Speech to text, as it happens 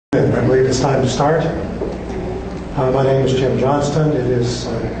I believe it's time to start. My name is Jim Johnston. It is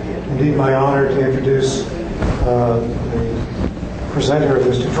indeed my honor to introduce the presenter of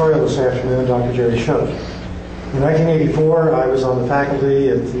this tutorial this afternoon, Dr. Gerald Shook. In 1984, I was on the faculty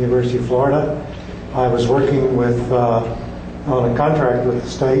at the University of Florida. I was working on a contract with the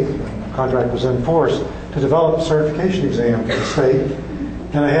state. The contract was in force to develop a certification exam for the state.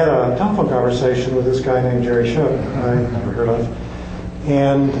 And I had a telephone conversation with this guy named Gerald Shook, I never heard of.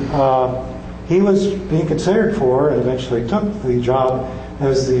 And he was being considered for, and eventually took the job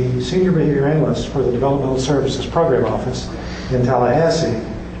as the Senior Behavior Analyst for the Developmental Services Program Office in Tallahassee.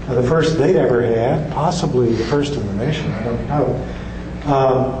 The first they'd ever had, possibly the first in the nation, I don't know.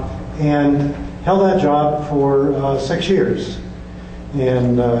 And held that job for 6 years.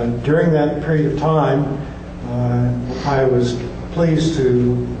 And during that period of time, I was pleased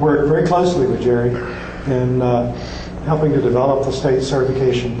to work very closely with Jerry in helping to develop the state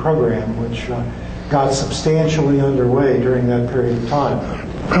certification program, which got substantially underway during that period of time.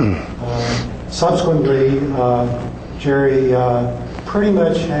 Subsequently, Jerry pretty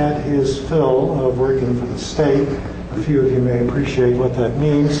much had his fill of working for the state. A few of you may appreciate what that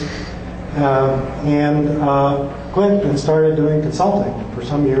means. And quit and started doing consulting. For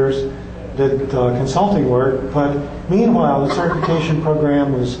some years, did consulting work, but meanwhile, the certification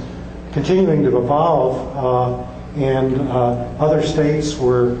program was continuing to evolve. And other states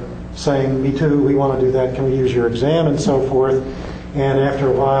were saying, me too, we want to do that, can we use your exam, and so forth. And after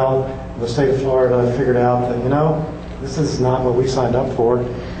a while, the state of Florida figured out that, you know, this is not what we signed up for.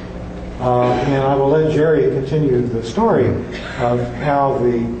 And I will let Jerry continue the story of how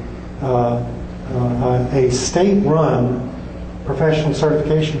a state-run professional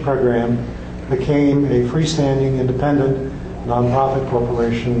certification program became a freestanding, independent, nonprofit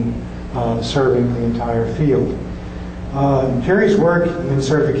corporation serving the entire field. Jerry's work in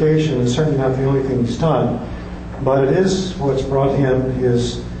certification is certainly not the only thing he's done, but it is what's brought him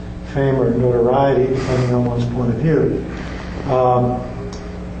his fame or notoriety, depending on one's point of view.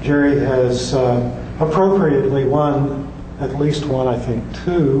 Jerry has appropriately won at least one, I think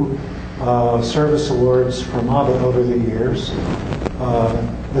two, service awards from ABBA over the years.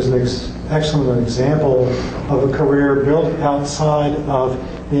 Is an excellent example of a career built outside of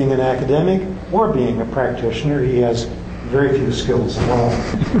being an academic or being a practitioner. He has very few skills at all.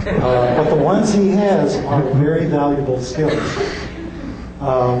 But the ones he has are very valuable skills.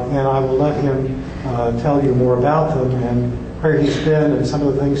 And I will let him tell you more about them and where he's been and some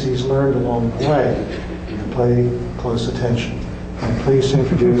of the things he's learned along the way. Pay close attention. I'm pleased to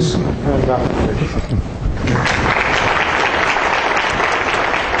introduce Dr. Shook.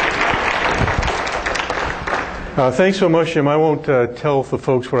 Thanks so much, Jim. I won't tell the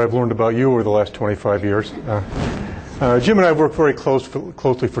folks what I've learned about you over the last 25 years. Jim and I have worked very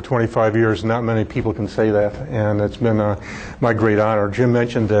closely for 25 years. Not many people can say that, and it's been my great honor. Jim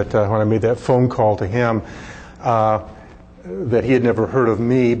mentioned that when I made that phone call to him, that he had never heard of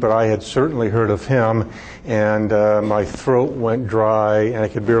me, but I had certainly heard of him, and my throat went dry, and I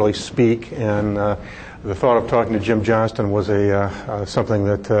could barely speak, and the thought of talking to Jim Johnston was something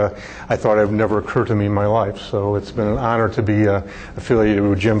that I thought had never occurred to me in my life. So it's been an honor to be affiliated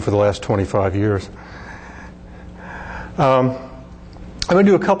with Jim for the last 25 years. I'm going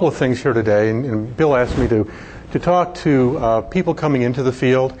to do a couple of things here today, and Bill asked me to talk to people coming into the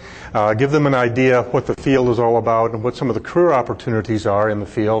field, give them an idea of what the field is all about and what some of the career opportunities are in the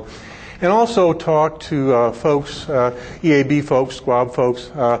field, and also talk to folks, EAB folks, SQAB folks,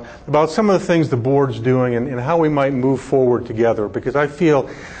 about some of the things the board's doing and how we might move forward together. Because I feel,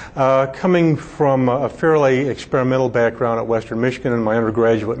 coming from a fairly experimental background at Western Michigan in my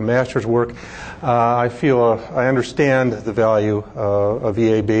undergraduate and master's work, I feel I understand the value of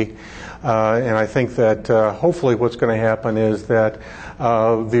EAB. And I think that hopefully what's going to happen is that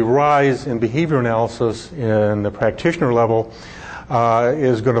the rise in behavior analysis in the practitioner level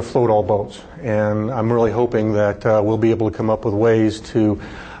is going to float all boats. And I'm really hoping that we'll be able to come up with ways to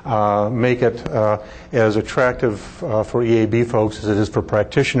make it as attractive for EAB folks as it is for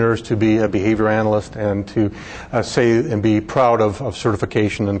practitioners to be a behavior analyst and to say and be proud of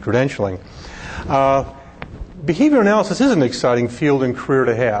certification and credentialing. Behavior analysis is an exciting field and career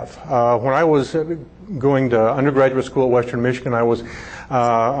to have. When I was going to undergraduate school at Western Michigan, I was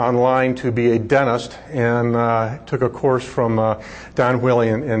online to be a dentist and took a course from Don Whaley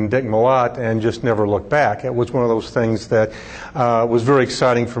and Dick Millott and just never looked back. It was one of those things that was very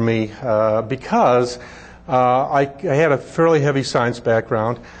exciting for me because I had a fairly heavy science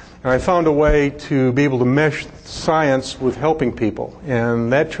background, And I found a way to be able to mesh science with helping people.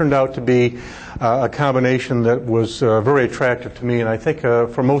 And that turned out to be a combination that was very attractive to me, and I think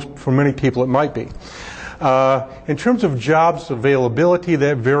for many people it might be. In terms of jobs availability,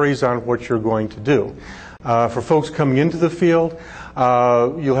 that varies on what you're going to do. For folks coming into the field,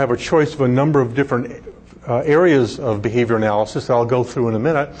 you'll have a choice of a number of different areas of behavior analysis that I'll go through in a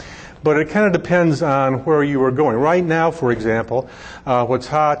minute. But it kind of depends on where you are going. Right now, for example, what's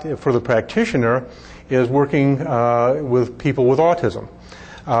hot for the practitioner is working with people with autism.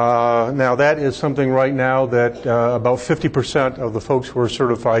 Now, that is something right now that about 50% of the folks who are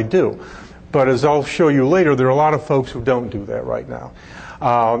certified do. But as I'll show you later, there are a lot of folks who don't do that right now.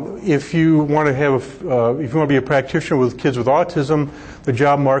 If you want to be a practitioner with kids with autism, the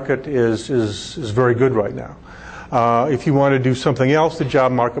job market is very good right now. If you want to do something else, the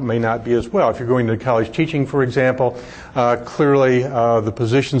job market may not be as well. If you're going to college teaching, for example, clearly the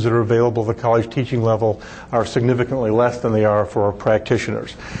positions that are available at the college teaching level are significantly less than they are for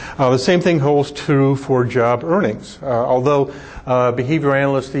practitioners. The same thing holds true for job earnings. Although behavior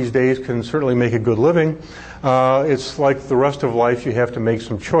analysts these days can certainly make a good living, it's like the rest of life, you have to make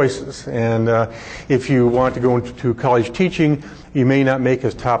some choices. And if you want to go into college teaching, you may not make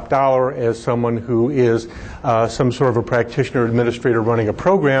as top dollar as someone who is some sort of a practitioner administrator running a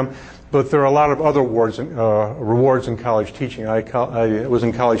program, but there are a lot of other rewards in college teaching. I was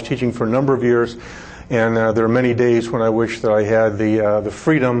in college teaching for a number of years, and there are many days when I wish that I had the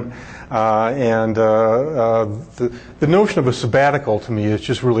freedom and the notion of a sabbatical to me is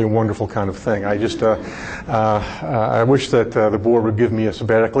just really a wonderful kind of thing. I wish that the board would give me a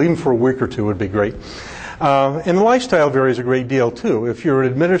sabbatical, even for a week or two would be great. And the lifestyle varies a great deal, too. If you're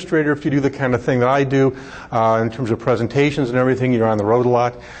an administrator, if you do the kind of thing that I do, in terms of presentations and everything, you're on the road a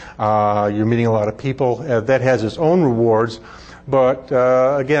lot, you're meeting a lot of people, that has its own rewards. But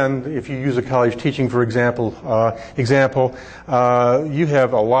again, if you use a college teaching, for example, you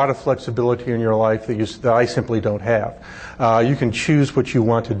have a lot of flexibility in your life that I simply don't have. You can choose what you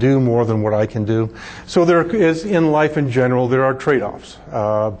want to do more than what I can do. So there is, in life in general, there are trade-offs.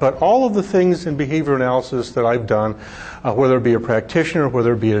 But all of the things in behavior analysis that I've done, whether it be a practitioner,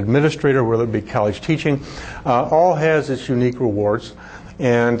 whether it be an administrator, whether it be college teaching, all has its unique rewards.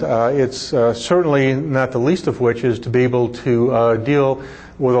 And it's certainly not the least of which is to be able to deal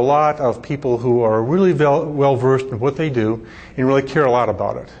with a lot of people who are really well-versed in what they do and really care a lot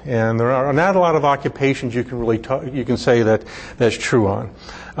about it. And there are not a lot of occupations you can say that that's true on.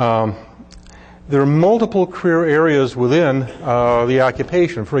 There are multiple career areas within the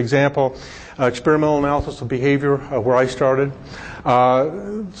occupation. For example, experimental analysis of behavior, where I started,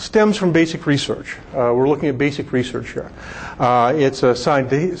 stems from basic research. We're looking at basic research here. It's a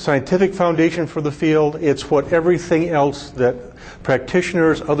scientific foundation for the field. It's what everything else that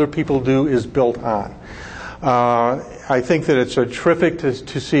practitioners, other people do is built on. I think that it's terrific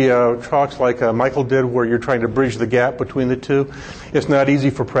to see talks like Michael did where you're trying to bridge the gap between the two. It's not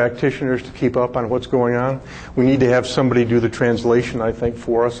easy for practitioners to keep up on what's going on. We need to have somebody do the translation, I think,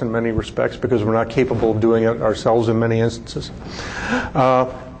 for us in many respects because we're not capable of doing it ourselves in many instances.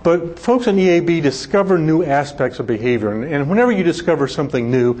 But folks in EAB discover new aspects of behavior. And whenever you discover something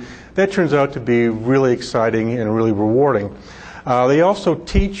new, that turns out to be really exciting and really rewarding. They also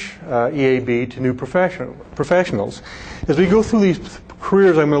teach EAB to new professionals. As we go through these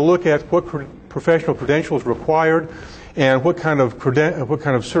careers, I'm going to look at what professional credentials required and what kind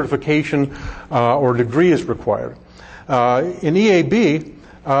of certification or degree is required. In EAB,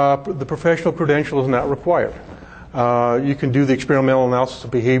 the professional credential is not required. You can do the experimental analysis of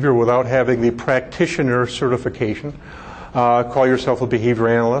behavior without having the practitioner certification. Call yourself a behavior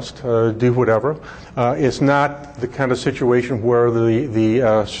analyst, do whatever. It's not the kind of situation where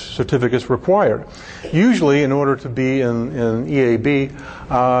the certificate's required. Usually, in order to be in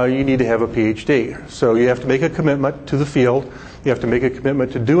EAB, you need to have a PhD. So you have to make a commitment to the field. You have to make a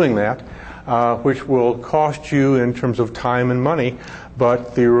commitment to doing that, which will cost you in terms of time and money.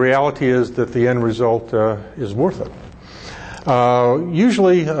 But the reality is that the end result is worth it.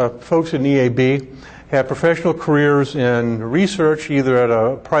 Usually, folks in EAB have professional careers in research, either at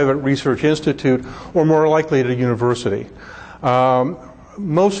a private research institute or more likely at a university.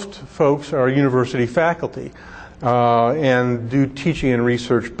 Most folks are university faculty and do teaching and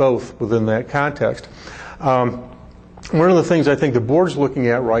research both within that context. One of the things I think the board's looking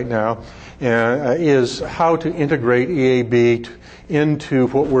at right now is how to integrate EAB into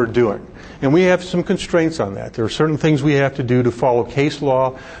what we're doing. And we have some constraints on that. There are certain things we have to do to follow case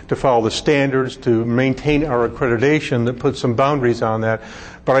law, to follow the standards, to maintain our accreditation that puts some boundaries on that.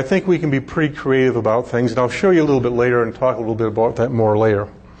 But I think we can be pretty creative about things. And I'll show you a little bit later and talk a little bit about that more later.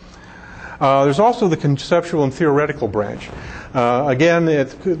 There's also the conceptual and theoretical branch. Again,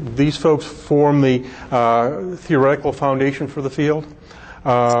 these folks form the theoretical foundation for the field.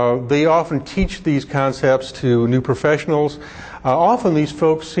 They often teach these concepts to new professionals. Often these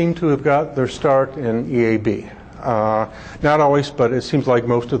folks seem to have got their start in EAB. Not always, but it seems like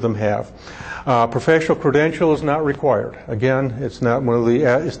most of them have. Professional credential is not required. Again, it's not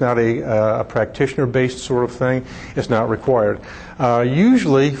a practitioner-based sort of thing. It's not required.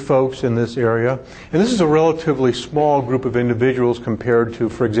 Usually, folks in this area, and this is a relatively small group of individuals compared to,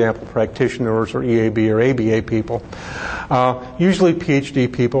 for example, practitioners or EAB or ABA people. Usually,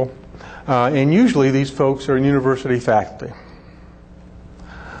 PhD people, and usually these folks are in university faculty.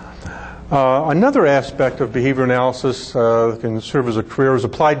 Another aspect of behavior analysis that can serve as a career is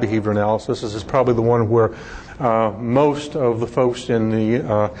applied behavior analysis. This is probably the one where most of the folks in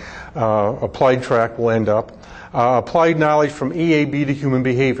the applied track will end up. Applied knowledge from EAB to human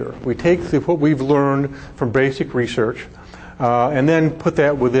behavior. We take what we've learned from basic research and then put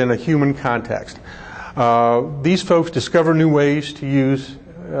that within a human context. These folks discover new ways to use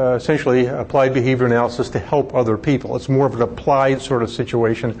essentially applied behavior analysis to help other people. It's more of an applied sort of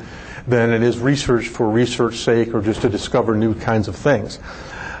situation than it is research for research's sake or just to discover new kinds of things.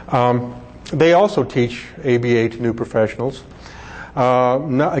 They also teach ABA to new professionals.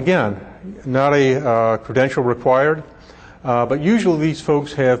 Not a credential required, but usually these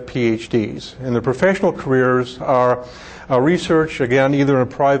folks have PhDs. And their professional careers are research, again, either in a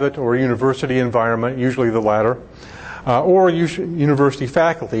private or university environment, usually the latter, or university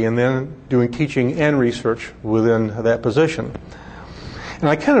faculty, and then doing teaching and research within that position. And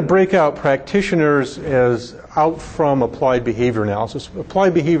I kind of break out practitioners as out from applied behavior analysis.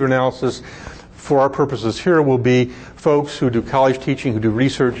 Applied behavior analysis, for our purposes here, will be folks who do college teaching, who do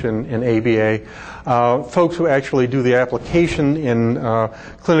research in ABA, folks who actually do the application in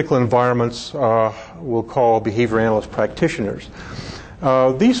clinical environments we'll call behavior analyst practitioners.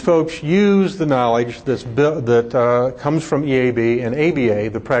 These folks use the knowledge that comes from EAB and ABA,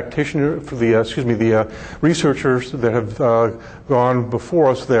 the researchers that have gone before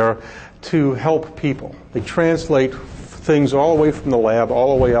us there, to help people. They translate things all the way from the lab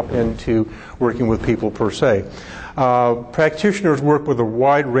all the way up into working with people per se. Practitioners work with a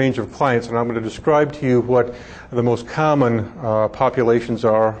wide range of clients, and I'm going to describe to you what the most common populations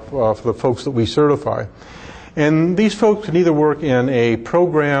are for the folks that we certify. And these folks can either work in a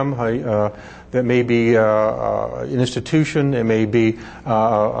program that may be an institution, it may be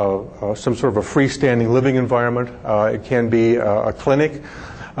some sort of a freestanding living environment, it can be a clinic,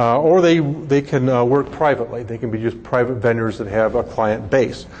 or they can work privately. They can be just private vendors that have a client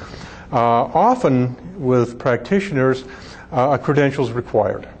base. Often with practitioners, a credential is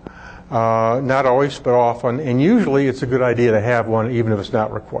required. Not always, but often, and usually it's a good idea to have one even if it's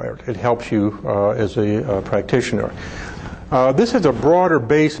not required. It helps you as a practitioner. This has a broader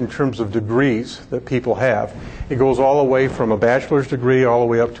base in terms of degrees that people have. It goes all the way from a bachelor's degree all the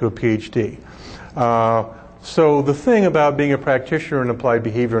way up to a PhD. So the thing about being a practitioner in applied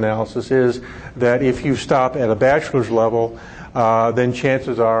behavior analysis is that if you stop at a bachelor's level, then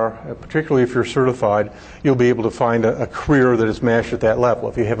chances are, particularly if you're certified, you'll be able to find a career that is matched at that level.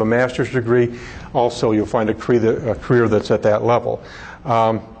 If you have a master's degree, also you'll find a career that's at that level.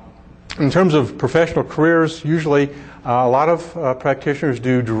 In terms of professional careers, usually a lot of practitioners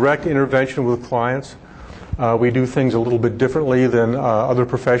do direct intervention with clients. We do things a little bit differently than other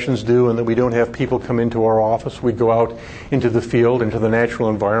professions do, in that we don't have people come into our office. We go out into the field, into the natural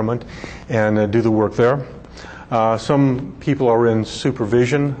environment, and do the work there. Some people are in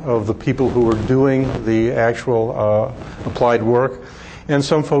supervision of the people who are doing the actual applied work, and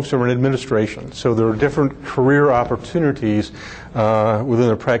some folks are in administration. So there are different career opportunities within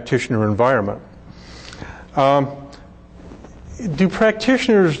a practitioner environment. What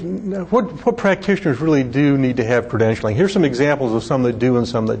practitioners really do need to have credentialing? Here's some examples of some that do and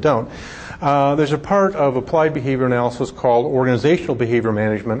some that don't. There's a part of applied behavior analysis called organizational behavior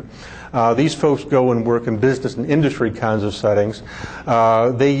management. These folks go and work in business and industry kinds of settings.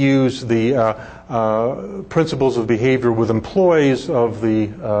 They use the principles of behavior with employees of the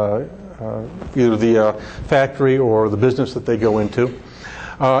either the factory or the business that they go into.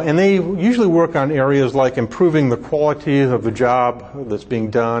 And they usually work on areas like improving the quality of the job that's being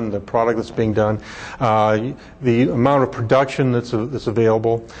done, the product that's being done, the amount of production that's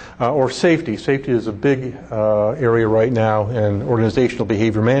available, or safety. Safety is a big area right now in organizational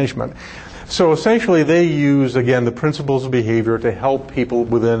behavior management. So essentially they use, again, the principles of behavior to help people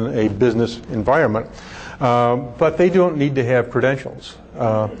within a business environment. But they don't need to have credentials.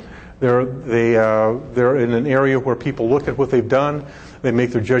 They're in an area where people look at what they've done. they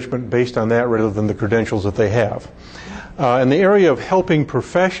make their judgment based on that rather than the credentials that they have. In the area of helping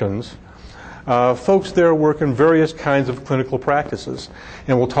professions, folks there work in various kinds of clinical practices,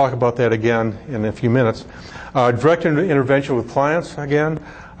 and we'll talk about that again in a few minutes. Direct intervention with clients, again,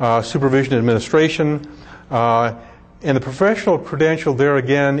 supervision administration, and the professional credential there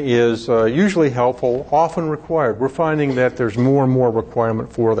again is usually helpful, often required. We're finding that there's more and more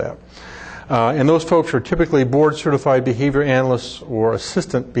requirement for that. And those folks are typically board-certified behavior analysts or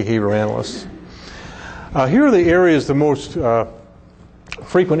assistant behavior analysts. Here are the areas, the most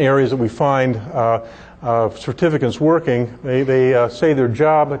frequent areas that we find certificates working. They say their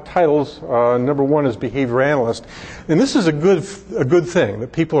job titles, number one is behavior analyst. And this is a good thing,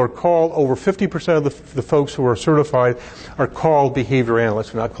 that people are called, over 50% of the folks who are certified are called behavior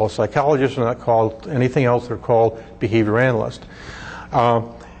analysts. They're not called psychologists, they're not called anything else, they're called behavior analyst.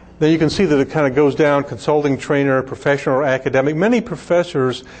 Then you can see that it kind of goes down, consulting trainer, professional or academic. Many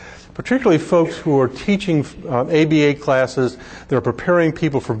professors, particularly folks who are teaching ABA classes, they're preparing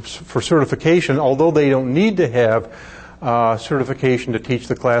people for certification, although they don't need to have certification to teach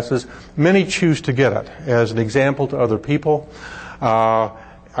the classes. Many choose to get it as an example to other people.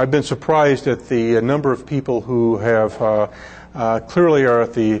 I've been surprised at the number of people who have clearly are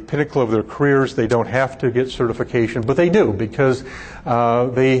at the pinnacle of their careers. They don't have to get certification, but they do because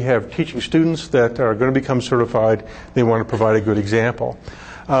they have teaching students that are going to become certified. They want to provide a good example.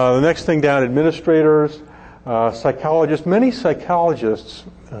 The next thing down, administrators, psychologists. Many psychologists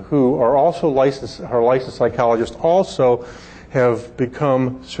who are also licensed psychologists also have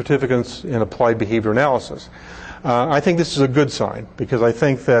become certificates in applied behavior analysis. I think this is a good sign because I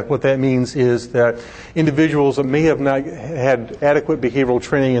think that what that means is that individuals that may have not had adequate behavioral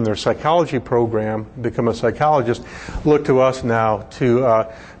training in their psychology program become a psychologist look to us now to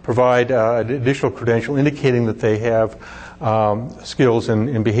provide an additional credential indicating that they have skills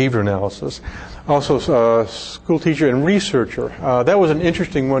in behavior analysis. Also, school teacher and researcher. That was an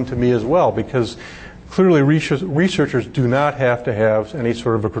interesting one to me as well because clearly researchers do not have to have any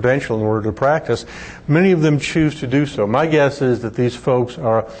sort of a credential in order to practice. Many of them choose to do so. My guess is that these folks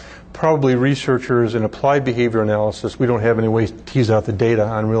are probably researchers in applied behavior analysis. We don't have any ways to tease out the data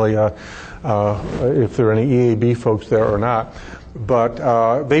on really if there are any EAB folks there or not.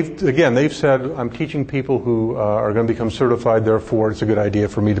 But they've said, I'm teaching people who are going to become certified, therefore it's a good idea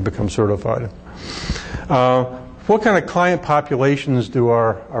for me to become certified. What kind of client populations do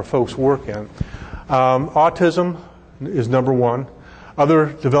our folks work in? Autism is number one, other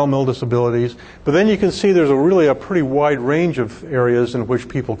developmental disabilities, but then you can see there's really a pretty wide range of areas in which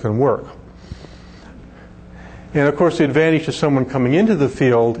people can work. And of course the advantage to someone coming into the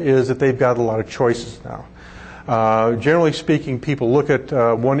field is that they've got a lot of choices now. Generally speaking, people look at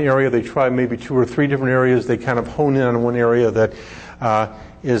one area, they try maybe 2 or 3 different areas, they kind of hone in on one area that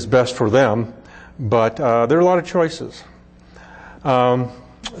is best for them, but there are a lot of choices.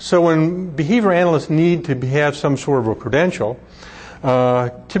 So when behavior analysts need to have some sort of a credential,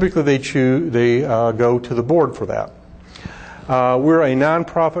 typically they go to the board for that. We're a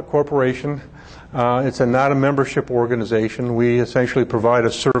nonprofit corporation. It's not a membership organization. We essentially provide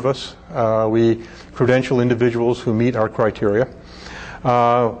a service. We credential individuals who meet our criteria.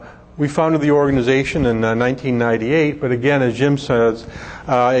 We founded the organization in 1998, but again, as Jim says,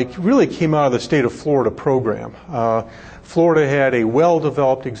 it really came out of the state of Florida program. Florida had a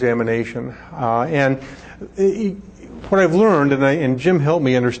well-developed examination, and what I've learned, and Jim helped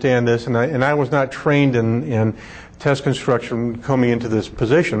me understand this, and I was not trained in test construction coming into this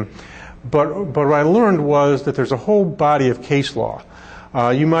position, but what I learned was that there's a whole body of case law.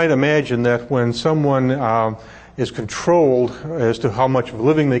 You might imagine that when someone is controlled as to how much of a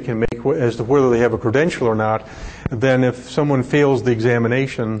living they can make, as to whether they have a credential or not, then if someone fails the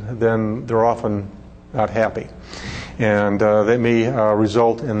examination, then they're often not happy. And that may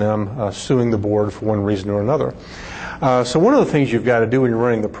result in them suing the board for one reason or another. So one of the things you've got to do when you're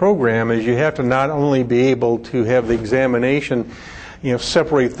running the program is you have to not only be able to have the examination,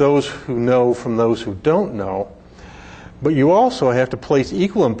 separate those who know from those who don't know, but you also have to place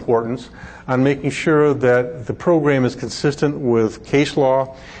equal importance on making sure that the program is consistent with case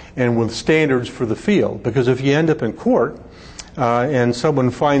law and with standards for the field. Because if you end up in court and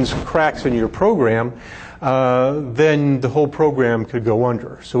someone finds cracks in your program, then the whole program could go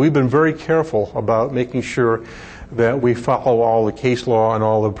under. So we've been very careful about making sure that we follow all the case law and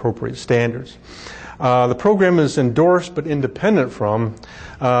all the appropriate standards. The program is endorsed but independent from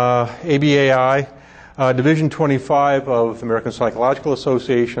ABAI, Division 25 of the American Psychological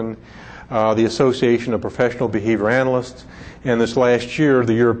Association, the Association of Professional Behavior Analysts, and this last year,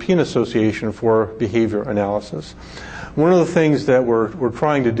 the European Association for Behavior Analysis. One of the things that we're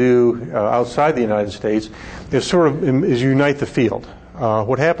trying to do outside the United States is unite the field.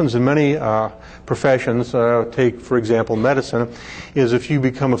 What happens in many professions, take for example medicine, is if you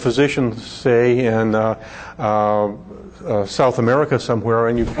become a physician, say in South America somewhere,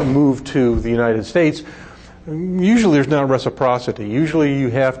 and you move to the United States, usually there's not reciprocity. Usually you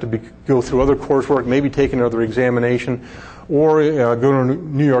have to go through other coursework, maybe take another examination, or go to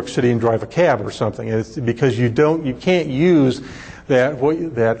New York City and drive a cab or something. It's because you can't use that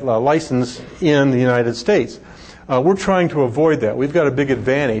license in the United States. We're trying to avoid that. We've got a big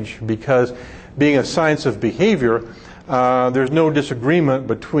advantage because being a science of behavior, there's no disagreement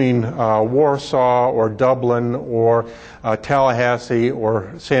between Warsaw or Dublin or Tallahassee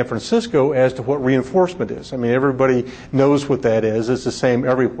or San Francisco as to what reinforcement is. I mean, everybody knows what that is. It's the same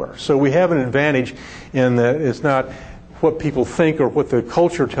everywhere. So we have an advantage in that it's not what people think or what the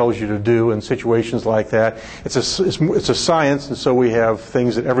culture tells you to do in situations like that. It's a science, and so we have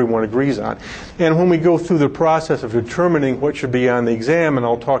things that everyone agrees on. And when we go through the process of determining what should be on the exam, and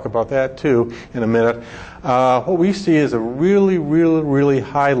I'll talk about that too in a minute, what we see is a really, really, really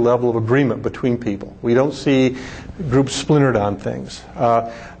high level of agreement between people. We don't see groups splintered on things.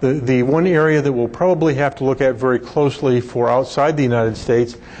 The one area that we'll probably have to look at very closely for outside the United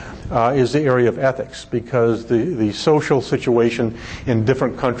States is the area of ethics, because the social situation in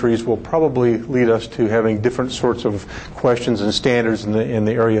different countries will probably lead us to having different sorts of questions and standards in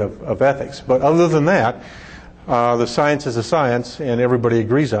the area of ethics. But other than that, the science is a science, and everybody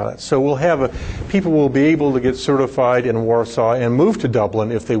agrees on it. So people will be able to get certified in Warsaw and move to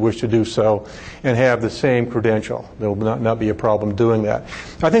Dublin if they wish to do so, and have the same credential. There will not be a problem doing that.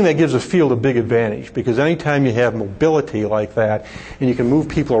 I think that gives a field a big advantage, because anytime you have mobility like that, and you can move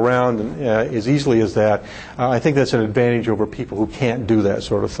people around as easily as that, I think that's an advantage over people who can't do that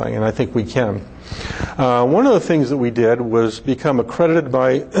sort of thing, and I think we can. One of the things that we did was become accredited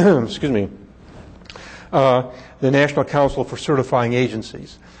by, the National Council for Certifying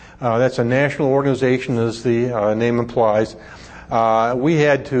Agencies. That's a national organization, as the name implies. We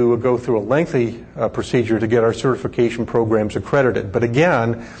had to go through a lengthy procedure to get our certification programs accredited. But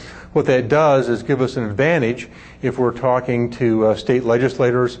again, what that does is give us an advantage if we're talking to state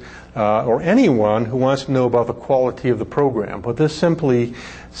legislators or anyone who wants to know about the quality of the program. What this simply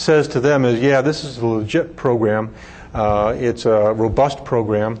says to them is, yeah, this is a legit program. It's a robust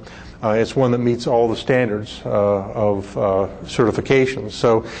program. It's one that meets all the standards of certifications.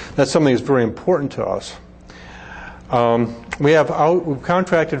 So that's something that's very important to us. We've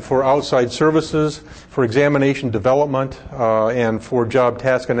contracted for outside services, for examination development, and for job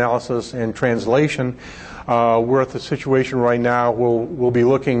task analysis and translation. We're at the situation right now, we'll be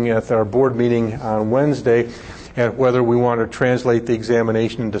looking at our board meeting on Wednesday at whether we want to translate the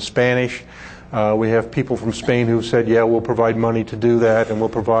examination into Spanish. We have people from Spain who said, yeah, we'll provide money to do that, and we'll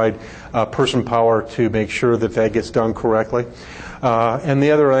provide person power to make sure that that gets done correctly. And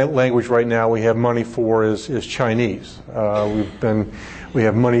the other language right now we have money for is Chinese. We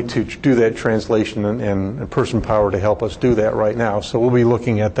have money to do that translation and person power to help us do that right now. So we'll be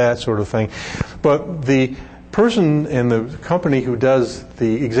looking at that sort of thing. But the person in the company who does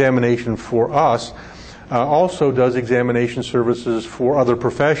the examination for us also does examination services for other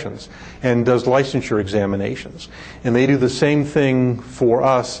professions and does licensure examinations. And they do the same thing for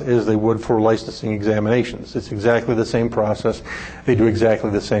us as they would for licensing examinations. It's exactly the same process. They do exactly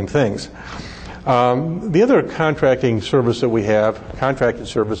the same things. The other contracted service that we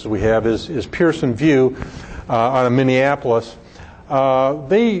have is Pearson VUE out of Minneapolis.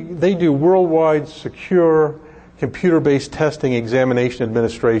 They do worldwide secure computer-based testing examination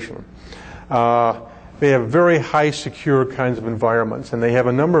administration. They have very high secure kinds of environments, and they have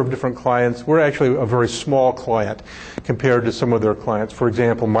a number of different clients. We're actually a very small client compared to some of their clients, for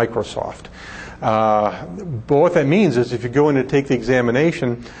example, Microsoft. But what that means is if you go in to take the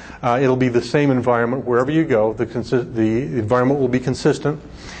examination, it'll be the same environment wherever you go. The environment will be consistent.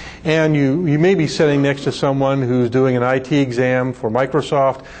 And you may be sitting next to someone who's doing an IT exam for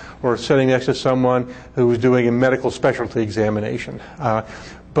Microsoft, or sitting next to someone who's doing a medical specialty examination.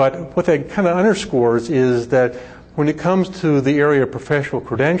 But what that kind of underscores is that when it comes to the area of professional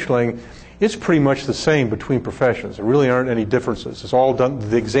credentialing, it's pretty much the same between professions. There really aren't any differences. It's all done,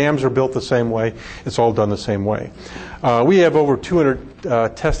 the exams are built the same way. It's all done the same way. We have over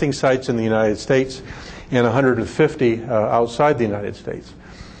 200 testing sites in the United States and 150 outside the United States.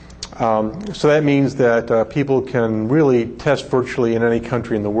 So that means that people can really test virtually in any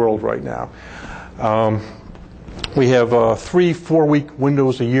country in the world right now. We have 3 4-week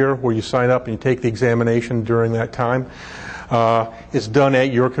windows a year where you sign up and you take the examination during that time. It's done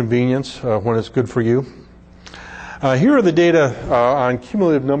at your convenience when it's good for you. Here are the data on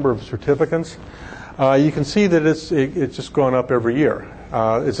cumulative number of certificates. You can see that it's just gone up every year.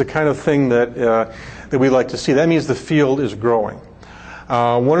 It's the kind of thing that we like to see. That means the field is growing.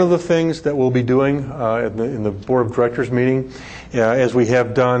 One of the things that we'll be doing in the Board of Directors meeting, as we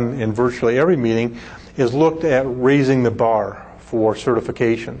have done in virtually every meeting, is looked at raising the bar for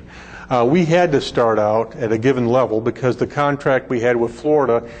certification. We had to start out at a given level because the contract we had with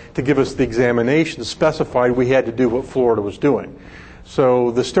Florida to give us the examination specified we had to do what Florida was doing.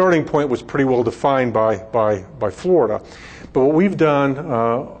 So the starting point was pretty well defined by Florida. But what we've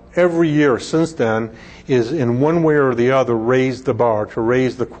done every year since then is in one way or the other raise the bar to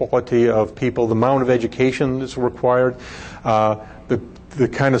raise the quality of people, the amount of education that's required, the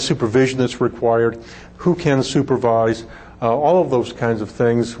kind of supervision that's required, who can supervise, all of those kinds of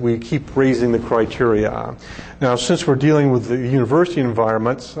things we keep raising the criteria on. Now, since we're dealing with the university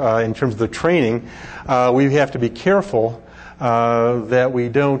environments in terms of the training, we have to be careful that we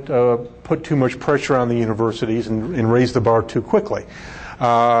don't put too much pressure on the universities and raise the bar too quickly.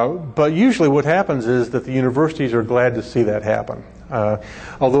 But usually what happens is that the universities are glad to see that happen.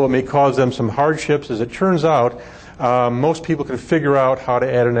 Although it may cause them some hardships, as it turns out, most people can figure out how to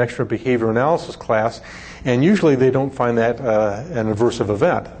add an extra behavior analysis class, and usually they don't find that an aversive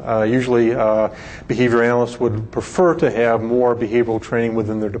event. Usually behavior analysts would prefer to have more behavioral training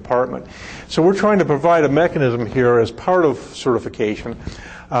within their department. So we're trying to provide a mechanism here as part of certification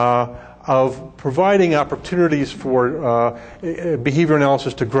of providing opportunities for behavior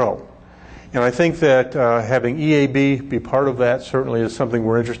analysis to grow. And I think that having EAB be part of that certainly is something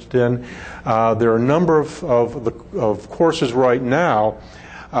we're interested in. There are a number of courses right now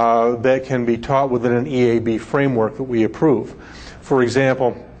that can be taught within an EAB framework that we approve. For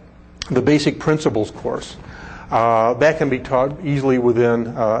example, the Basic Principles course. That can be taught easily within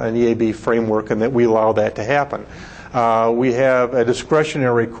an EAB framework, and that we allow that to happen. We have a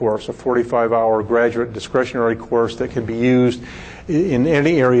discretionary course, a 45-hour graduate discretionary course that can be used in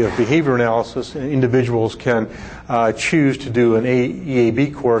any area of behavior analysis. Individuals can choose to do an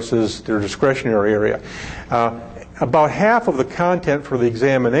EAB course as their discretionary area. About half of the content for the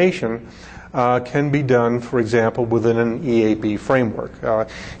examination can be done, for example, within an EAB framework.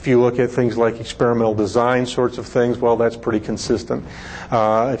 If you look at things like experimental design sorts of things, well, that's pretty consistent.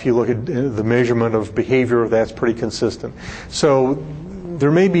 If you look at the measurement of behavior, that's pretty consistent. So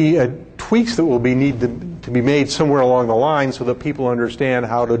there may be tweaks that will need to be made somewhere along the line so that people understand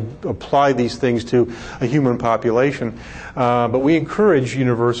how to apply these things to a human population. But we encourage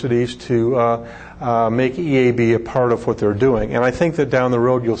universities to make EAB a part of what they're doing. And I think that down the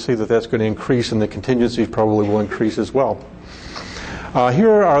road you'll see that that's going to increase, and the contingencies probably will increase as well. Here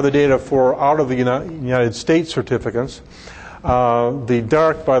are the data for out of the United States certificates. The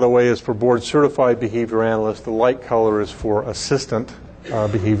dark, by the way, is for board certified behavior analyst. The light color is for assistant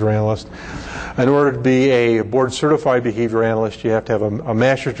behavior analyst. In order to be a board certified behavior analyst, you have to have a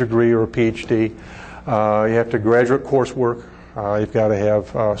master's degree or a PhD. You have to graduate coursework. You've got to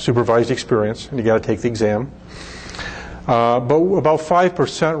have supervised experience, and you've got to take the exam. But about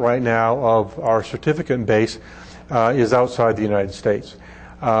 5% right now of our certificate base is outside the United States.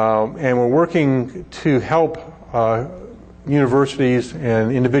 And we're working to help universities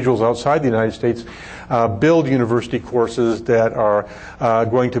and individuals outside the United States build university courses that are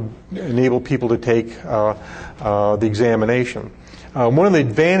going to enable people to take the examination. One of the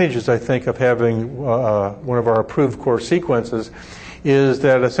advantages, I think, of having one of our approved course sequences is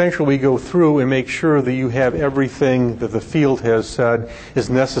that essentially we go through and make sure that you have everything that the field has said is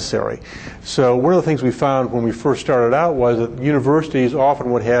necessary. So one of the things we found when we first started out was that universities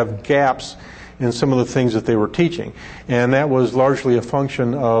often would have gaps in some of the things that they were teaching. And that was largely a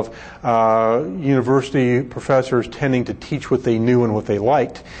function of university professors tending to teach what they knew and what they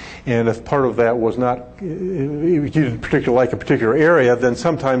liked. And if part of that was not, if you didn't particularly like a particular area, then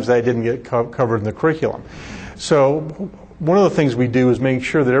sometimes that didn't get covered in the curriculum. So one of the things we do is make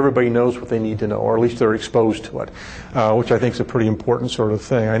sure that everybody knows what they need to know, or at least they're exposed to it, which I think is a pretty important sort of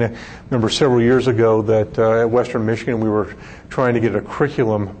thing. I remember several years ago that at Western Michigan we were trying to get a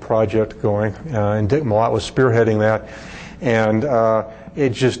curriculum project going, and Dick Malott was spearheading that, and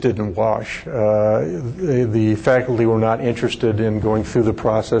it just didn't wash. The faculty were not interested in going through the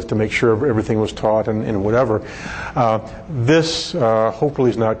process to make sure everything was taught and whatever. This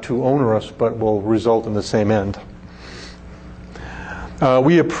hopefully is not too onerous, but will result in the same end.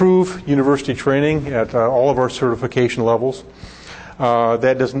 We approve university training at all of our certification levels.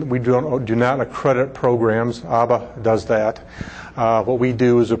 We do not accredit programs. ABA does that. what we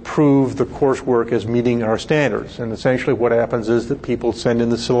do is approve the coursework as meeting our standards. And essentially what happens is that people send in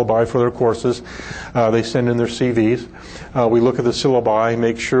the syllabi for their courses. They send in their CVs. We look at the syllabi,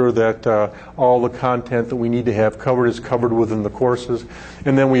 make sure that all the content that we need to have covered is covered within the courses,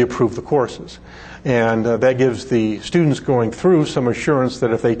 and then we approve the courses. And that gives the students going through some assurance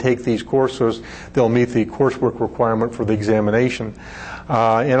that if they take these courses, they'll meet the coursework requirement for the examination.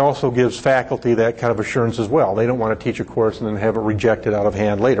 And also gives faculty that kind of assurance as well. They don't want to teach a course and then have it rejected out of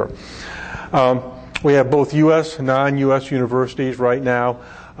hand later. We have both U.S. and non-U.S. universities right now.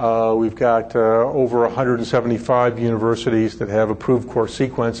 We've got over 175 universities that have approved course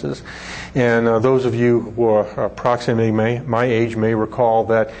sequences. And those of you who are approximately my age may recall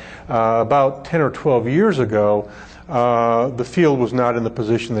that about 10 or 12 years ago, the field was not in the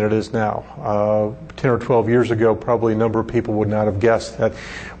position that it is now. 10 or 12 years ago, probably a number of people would not have guessed that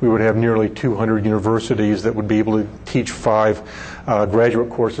we would have nearly 200 universities that would be able to teach 5 graduate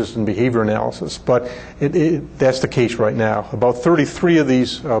courses in behavior analysis. But that's the case right now. About 33 of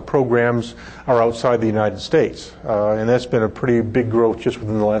these programs are outside the United States, and that's been a pretty big growth just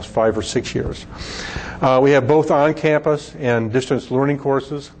within the last 5 or 6 years. We have both on-campus and distance learning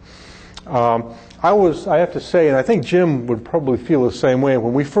courses. I have to say, and I think Jim would probably feel the same way,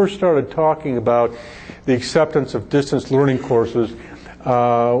 when we first started talking about the acceptance of distance learning courses,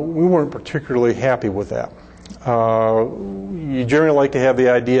 we weren't particularly happy with that. You generally like to have the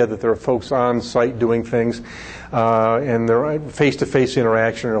idea that there are folks on site doing things, and they're face-to-face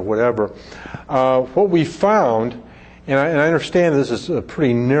interaction or whatever. What we found, and I understand this is a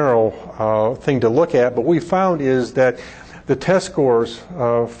pretty narrow thing to look at, but what we found is that the test scores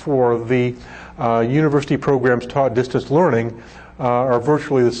for the university programs taught distance learning are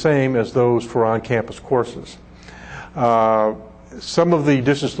virtually the same as those for on-campus courses. Some of the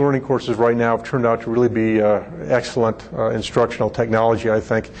distance learning courses right now have turned out to really be excellent instructional technology, I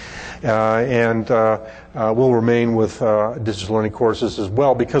think, and will remain with distance learning courses as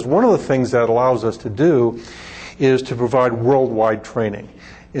well, because one of the things that allows us to do is to provide worldwide training.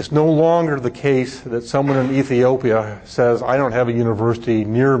 It's no longer the case that someone in Ethiopia says, I don't have a university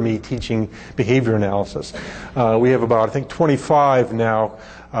near me teaching behavior analysis. We have about, I think, 25 now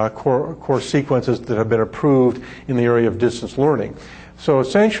course sequences that have been approved in the area of distance learning. So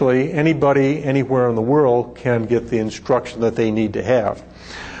essentially, anybody anywhere in the world can get the instruction that they need to have.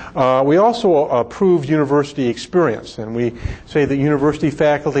 We also approve university experience, and we say that university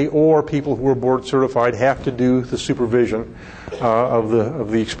faculty or people who are board certified have to do the supervision of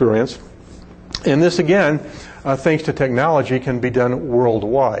the experience. And this, again, thanks to technology, can be done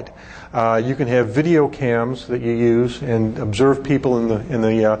worldwide. You can have video cams that you use and observe people in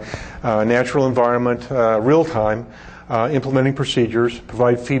the natural environment real time, implementing procedures,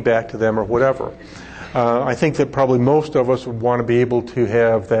 provide feedback to them or whatever. I think that probably most of us would want to be able to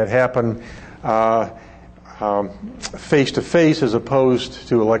have that happen face-to-face as opposed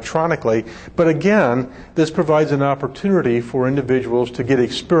to electronically. But again, this provides an opportunity for individuals to get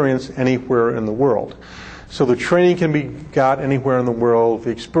experience anywhere in the world. So the training can be got anywhere in the world, the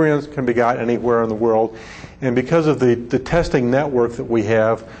experience can be got anywhere in the world, and because of the testing network that we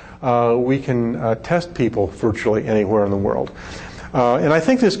have, we can test people virtually anywhere in the world. And I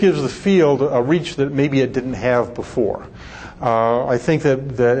think this gives the field a reach that maybe it didn't have before. I think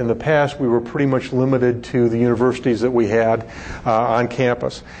that in the past we were pretty much limited to the universities that we had on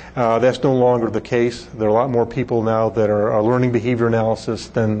campus. That's no longer the case. There are a lot more people now that are learning behavior analysis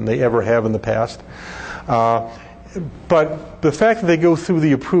than they ever have in the past. But the fact that they go through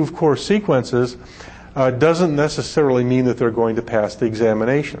the approved course sequences doesn't necessarily mean that they're going to pass the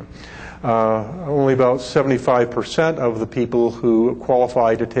examination. Only about 75% of the people who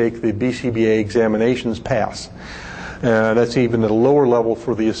qualify to take the BCBA examinations pass. That's even at a lower level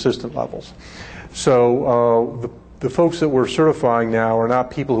for the assistant levels. So the folks that we're certifying now are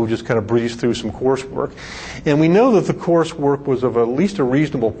not people who just kind of breeze through some coursework. And we know that the coursework was of at least a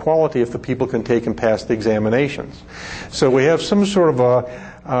reasonable quality if the people can take and pass the examinations. So we have some sort of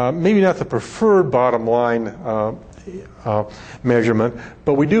a, maybe not the preferred bottom line measurement,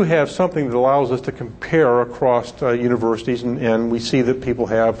 but we do have something that allows us to compare across universities, and we see that people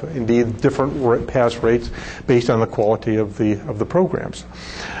have indeed different pass rates based on the quality of the programs.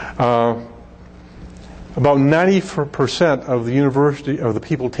 About 90% of the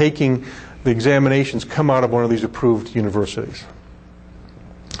people taking the examinations come out of one of these approved universities.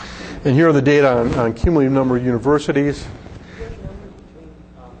 And here are the data on cumulative number of universities.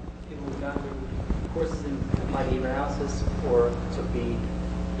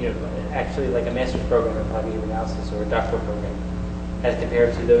 Actually like a master's program in applied behavior analysis or a doctoral program as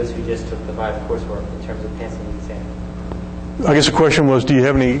compared to those who just took the 5 coursework in terms of passing the exam? I guess the question was, do you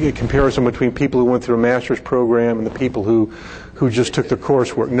have any comparison between people who went through a master's program and the people who just took the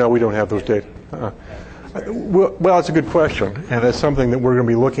coursework? No, we don't have those data. Well, it's a good question, and it's something that we're going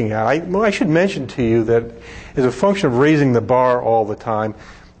to be looking at. I should mention to you that as a function of raising the bar all the time,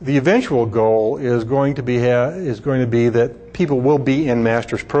 the eventual goal is going to be that people will be in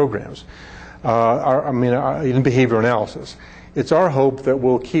master's programs, in behavior analysis. It's our hope that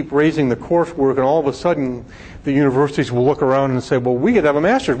we'll keep raising the coursework, and all of a sudden the universities will look around and say, well, we could have a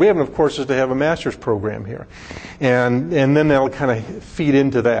master's. We have enough courses to have a master's program here. And then that'll kind of feed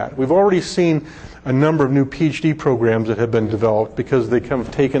into that. We've already seen a number of new PhD programs that have been developed because they've got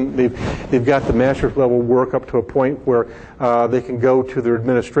the master's level work up to a point where they can go to their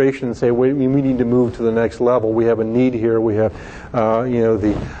administration and say, wait, we need to move to the next level. We have a need here. We have,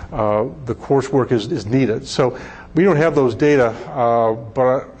 the coursework is needed. So we don't have those data,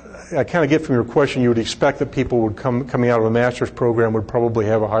 but I kind of get from your question you would expect that people coming out of a master's program would probably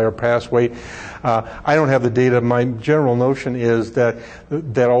have a higher pass rate. I don't have the data. My general notion is that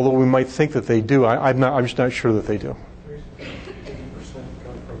although we might think that they do, I'm just not sure that they do.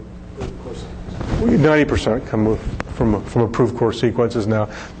 90% come from approved course sequences now,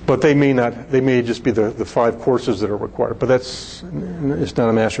 but they may not. They may just be the 5 courses that are required. But it's not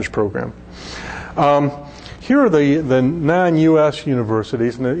a master's program. Here are the non-U.S.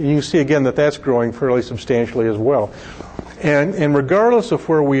 universities, and you see again that that's growing fairly substantially as well. And regardless of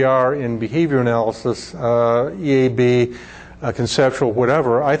where we are in behavior analysis, EAB, conceptual,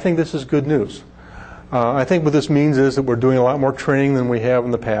 whatever, I think this is good news. I think what this means is that we're doing a lot more training than we have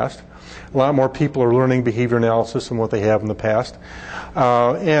in the past. A lot more people are learning behavior analysis than what they have in the past.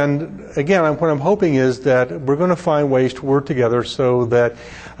 And again, what I'm hoping is that we're going to find ways to work together so that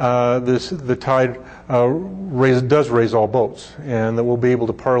the tide does raise all boats, and that we'll be able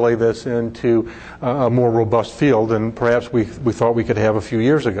to parlay this into a more robust field than perhaps we thought we could have a few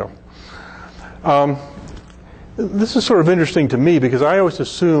years ago. This is sort of interesting to me because I always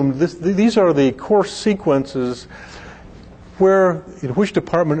assumed these are the course sequences in which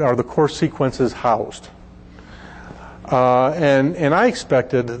department are the course sequences housed. And I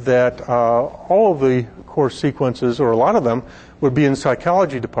expected that all of the course sequences, or a lot of them, would be in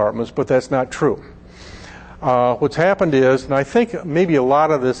psychology departments, but that's not true. What's happened is, and I think maybe a lot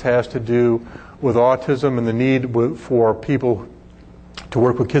of this has to do with autism and the need for people to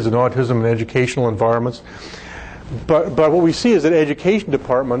work with kids with autism in educational environments, but what we see is that education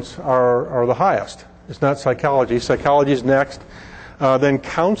departments are the highest. It's not psychology. Psychology is next, then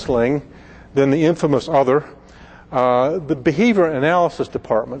counseling, then the infamous other. The behavior analysis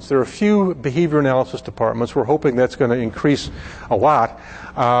departments, there are a few behavior analysis departments. We're hoping that's going to increase a lot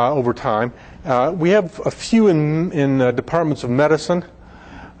over time. We have a few in departments of medicine,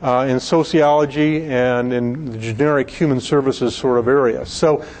 in sociology, and in the generic human services sort of area.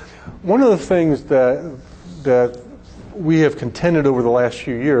 So one of the things that we have contended over the last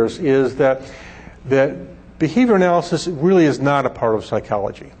few years is that behavior analysis really is not a part of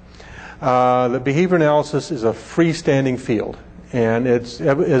psychology. That behavior analysis is a freestanding field, and it's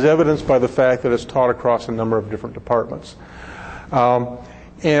as evidenced by the fact that it's taught across a number of different departments.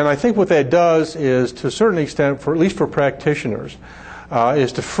 And I think what that does is, to a certain extent, at least for practitioners,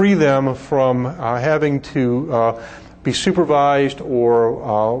 is to free them from having to be supervised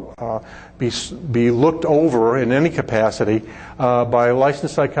or be looked over in any capacity by a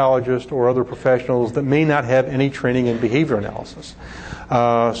licensed psychologist or other professionals that may not have any training in behavior analysis.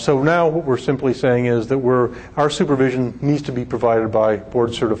 So now what we're simply saying is that our supervision needs to be provided by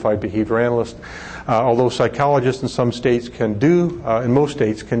board-certified behavior analysts. Although psychologists in some states in most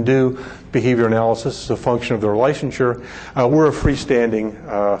states can do behavior analysis as a function of their licensure, we're a freestanding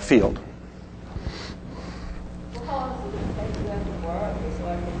field. How long does it take them to work? It's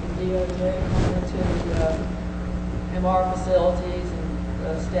like the DOJ coming into MR facilities in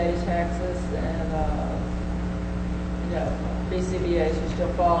the state of Texas, and BCBAs who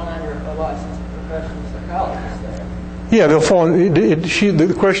still falling under a licensed professional psychologist there. Yeah, they'll fall.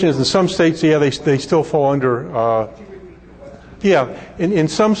 The question is, in some states, yeah, they still fall under. In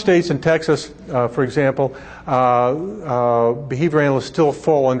some states, in Texas, for example, behavior analysts still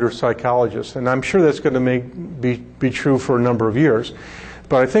fall under psychologists, and I'm sure that's going to be true for a number of years.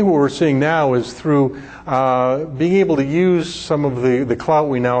 But I think what we're seeing now is through being able to use some of the clout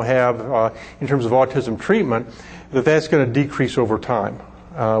we now have in terms of autism treatment, that's going to decrease over time.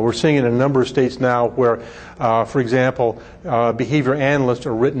 We're seeing it in a number of states now where, for example, behavior analysts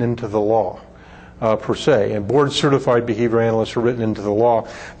are written into the law, per se, and board-certified behavior analysts are written into the law.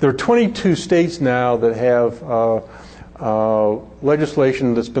 There are 22 states now that have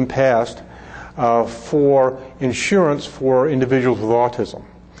legislation that's been passed for insurance for individuals with autism.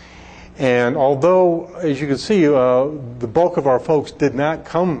 And although, as you can see, the bulk of our folks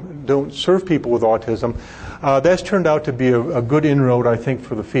don't serve people with autism, that's turned out to be a good inroad, I think,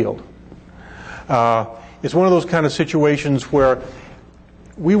 for the field. It's one of those kind of situations where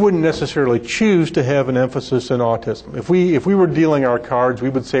we wouldn't necessarily choose to have an emphasis in autism. If we were dealing our cards, we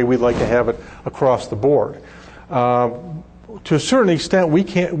would say we'd like to have it across the board. To a certain extent,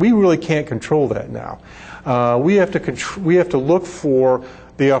 we really can't control that now. We have to look for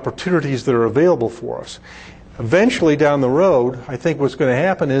the opportunities that are available for us. Eventually, down the road, I think what's going to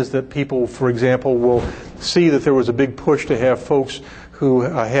happen is that people, for example, will see that there was a big push to have folks who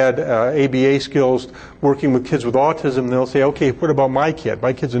had ABA skills working with kids with autism, and they'll say, okay, what about my kid?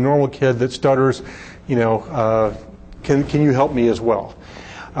 My kid's a normal kid that stutters, can you help me as well?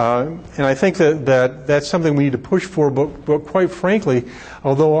 And I think that's something we need to push for, but quite frankly,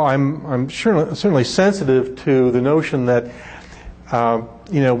 although I'm certainly sensitive to the notion that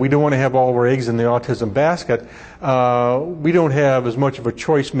we don't want to have all of our eggs in the autism basket, we don't have as much of a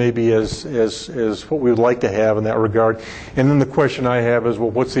choice maybe as what we would like to have in that regard. And then the question I have is,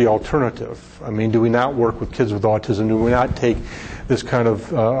 well, what's the alternative? I mean, do we not work with kids with autism? Do we not take this kind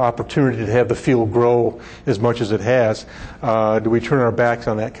of opportunity to have the field grow as much as it has? Do we turn our backs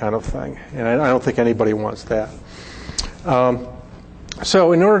on that kind of thing? And I don't think anybody wants that.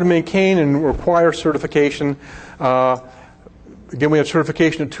 So in order to maintain and require certification, again, we have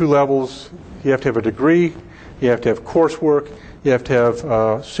certification at 2 levels. You have to have a degree, you have to have coursework, you have to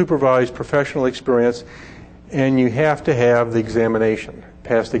have supervised professional experience, and you have to have the examination,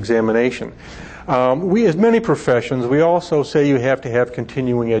 pass the examination. We, as many professions, we also say you have to have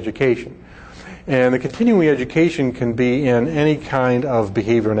continuing education. And the continuing education can be in any kind of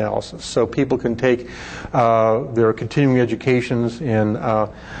behavior analysis. So people can take their continuing educations in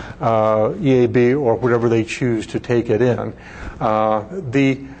EAB or whatever they choose to take it in. For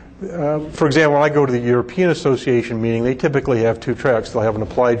example, when I go to the European Association meeting, they typically have 2 tracks. They'll have an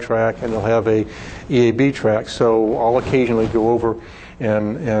applied track and they'll have a EAB track. So I'll occasionally go over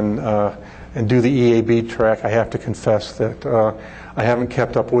and do the EAB track. I have to confess that I haven't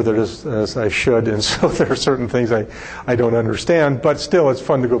kept up with it as I should, and so there are certain things I don't understand, but still it's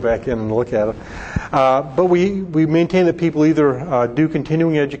fun to go back in and look at it. But we maintain that people either do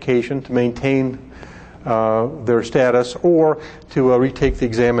continuing education to maintain their status or to retake the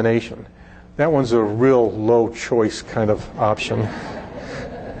examination. That one's a real low choice kind of option.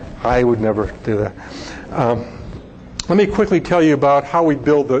 I would never do that. Let me quickly tell you about how we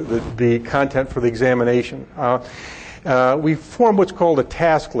build the content for the examination. We form what's called a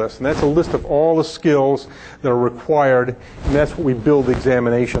task list, and that's a list of all the skills that are required, and that's what we build the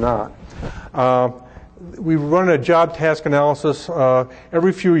examination on. We run a job task analysis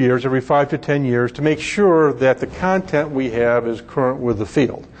every few years, every 5 to 10 years, to make sure that the content we have is current with the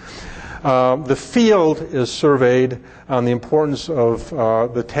field. The field is surveyed on the importance of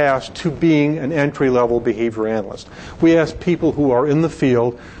the task to being an entry-level behavior analyst. We ask people who are in the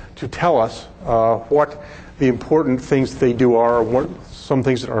field to tell us what the important things they do are, what some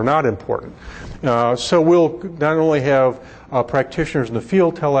things that are not important. So we'll not only have practitioners in the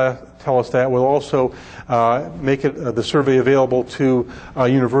field tell us that, we'll also make the survey available to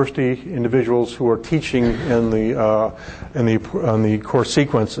university individuals who are teaching in the course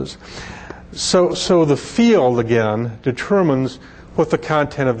sequences. So the field, again, determines what the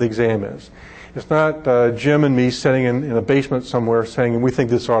content of the exam is. It's not Jim and me sitting in a basement somewhere saying we think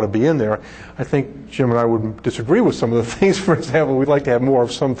this ought to be in there. I think Jim and I would disagree with some of the things. For example, we'd like to have more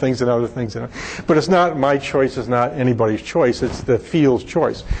of some things than other things in it. But it's not my choice. It's not anybody's choice. It's the field's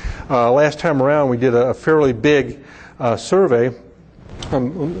choice. Last time around, we did a fairly big survey.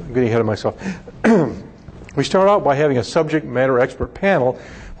 I'm getting ahead of myself. We start out by having a subject matter expert panel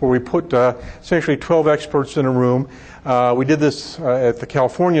where we put essentially 12 experts in a room. We did this at the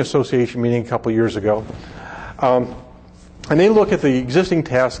California Association meeting a couple years ago. And they look at the existing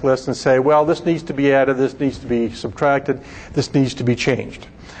task list and say, well, this needs to be added, this needs to be subtracted, this needs to be changed.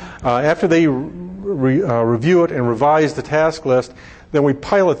 After they review it and revise the task list, then we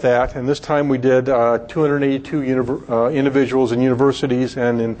pilot that, and this time we did 282 individuals in universities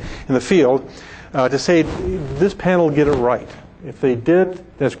and in the field to say, this panel get it right. If they did,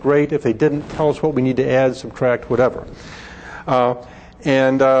 that's great. If they didn't, tell us what we need to add, subtract, whatever.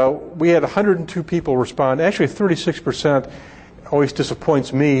 And we had 102 people respond. Actually, 36% always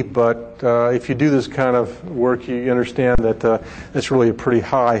disappoints me, but if you do this kind of work, you understand that it's really a pretty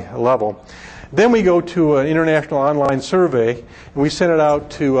high level. Then we go to an international online survey, and we sent it out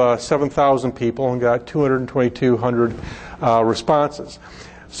to 7,000 people and got 2,200 responses.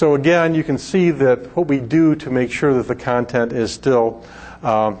 So again, you can see that what we do to make sure that the content is still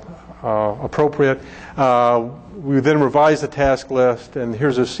appropriate. We then revise the task list, and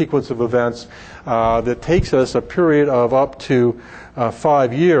here's a sequence of events that takes us a period of up to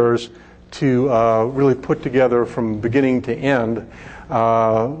 5 years to really put together from beginning to end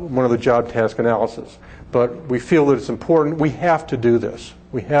one of the job task analysis. But we feel that it's important. We have to do this.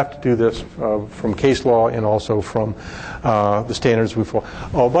 We have to do this from case law and also from the standards we follow.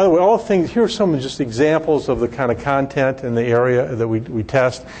 Oh, by the way, all things, here are some just examples of the kind of content in the area that we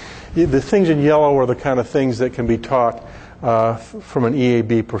test. The things in yellow are the kind of things that can be taught from an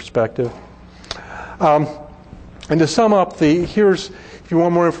EAB perspective. And to sum up, here's, if you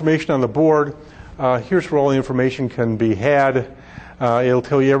want more information on the board, here's where all the information can be had. It'll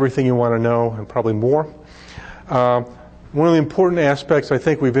tell you everything you want to know and probably more. One of the important aspects I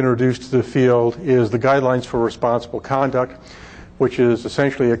think we've introduced to the field is the Guidelines for Responsible Conduct, which is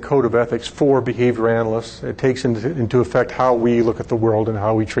essentially a code of ethics for behavior analysts. It takes into effect how we look at the world and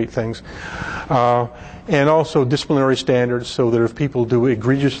how we treat things. And also disciplinary standards, so that if people do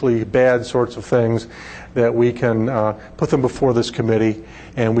egregiously bad sorts of things, that we can put them before this committee,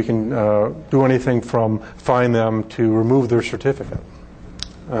 and we can do anything from fine them to remove their certificate.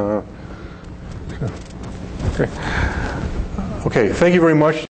 Okay, thank you very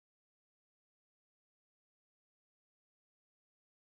much.